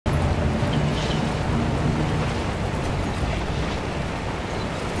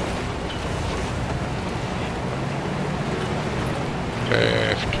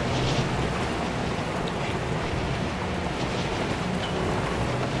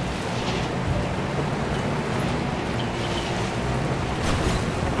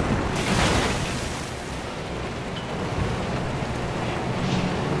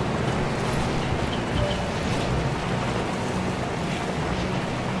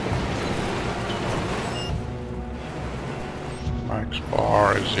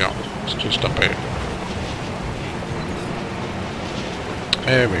Bar is, yeah, it's just up here.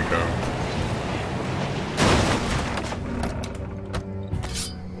 There we go.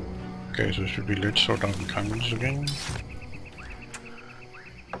 Okay, so should we let's sort out the cannons again?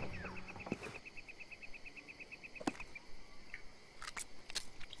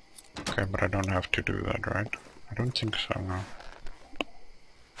 Okay, but I don't have to do that, right? I don't think so, no.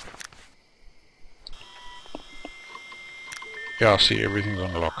 Yeah, see, everything's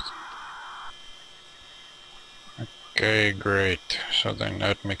unlocked. Okay, great. So then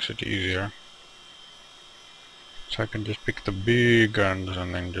that makes it easier. So I can just pick the big guns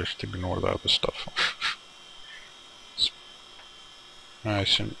and then just ignore the other stuff. It's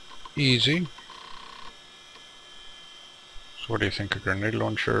nice and easy. So what do you think? A grenade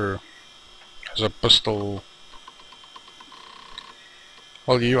launcher has a pistol.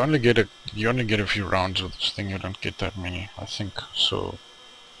 Well, you only get a few rounds with this thing. You don't get that many, I think. So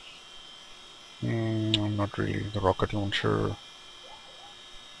not really. The rocket launcher,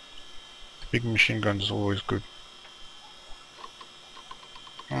 the big machine gun is always good.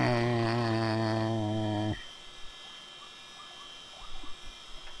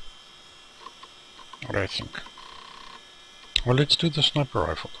 What do I think? Well, let's do the sniper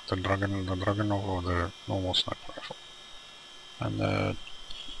rifle, the Dragunov or the normal sniper rifle, and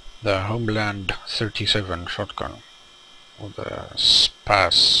the Homeland 37 shotgun, or the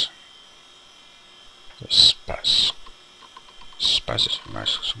Spas. The Spas. Spas is a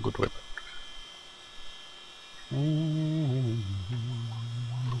nice, it's a good weapon.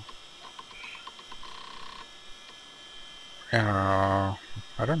 Yeah,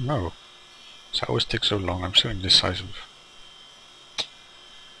 I don't know. It always takes so long. I'm so indecisive.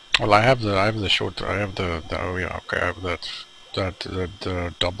 Well, I have the oh yeah, okay, I have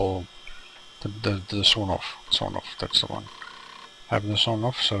the double, the sawn off, that's the one. I have the sawn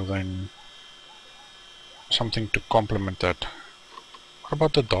off, so then something to complement that. What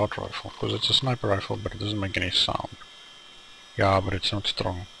about the dart rifle? Because it's a sniper rifle, but it doesn't make any sound. Yeah, but it's not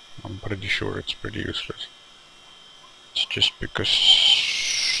strong. I'm pretty sure it's pretty useless. It's just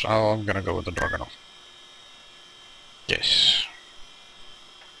because I'm gonna go with the Dragunov. Yes.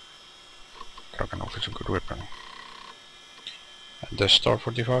 Dragunov is a good weapon. And the Star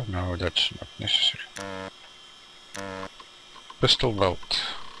 45? No, that's not necessary. Pistol belt.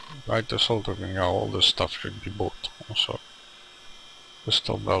 Light assault weapon, yeah, all this stuff should be bought also.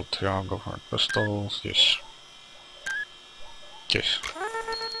 Pistol belt, yeah, I'll go for it. Pistols, yes. Yes.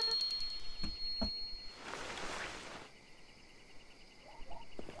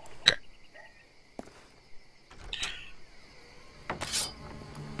 Okay.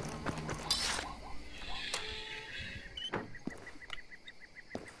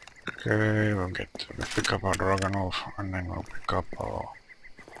 Okay, we'll pick up our Dragunov and then we'll pick up our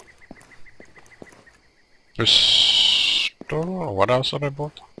pistol. What else did I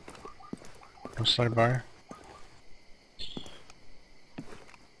bought? What else did I buy?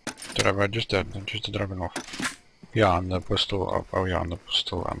 Did I buy just that? Just the Dragunov? Yeah, and the pistol. Oh yeah, and the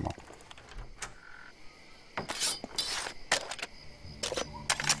pistol ammo.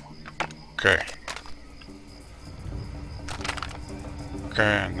 Okay. Okay,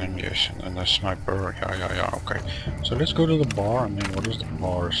 and then yes, and then the sniper. Yeah. Okay. So let's go to the bar, and then what does the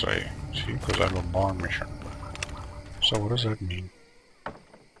bar say? See, because I have a bar mission. So what does that mean?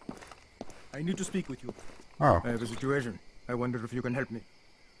 I need to speak with you. Oh. I have a situation. I wonder if you can help me.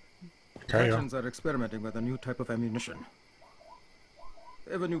 Okay, yeah. Russians are experimenting with a new type of ammunition.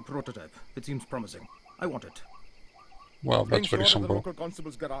 They have a new prototype. It seems promising. I want it. Well, that's very The simple. local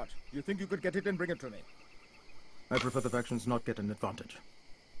constable's garage. You think you could get it and bring it to me? I prefer the factions not get an advantage.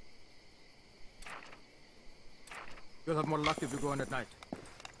 You'll have more luck if you go in at night.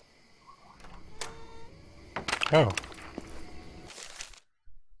 Oh.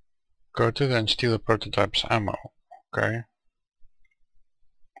 Go to then steal the prototype's ammo. Okay.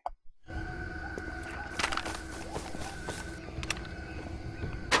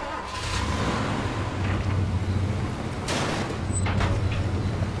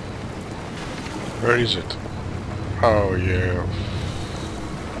 Where is it? Oh yeah.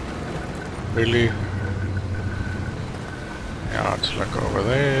 Really? Yeah, it's like over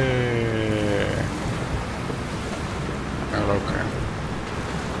there. Well, okay.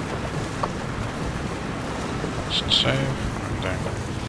 Just save and then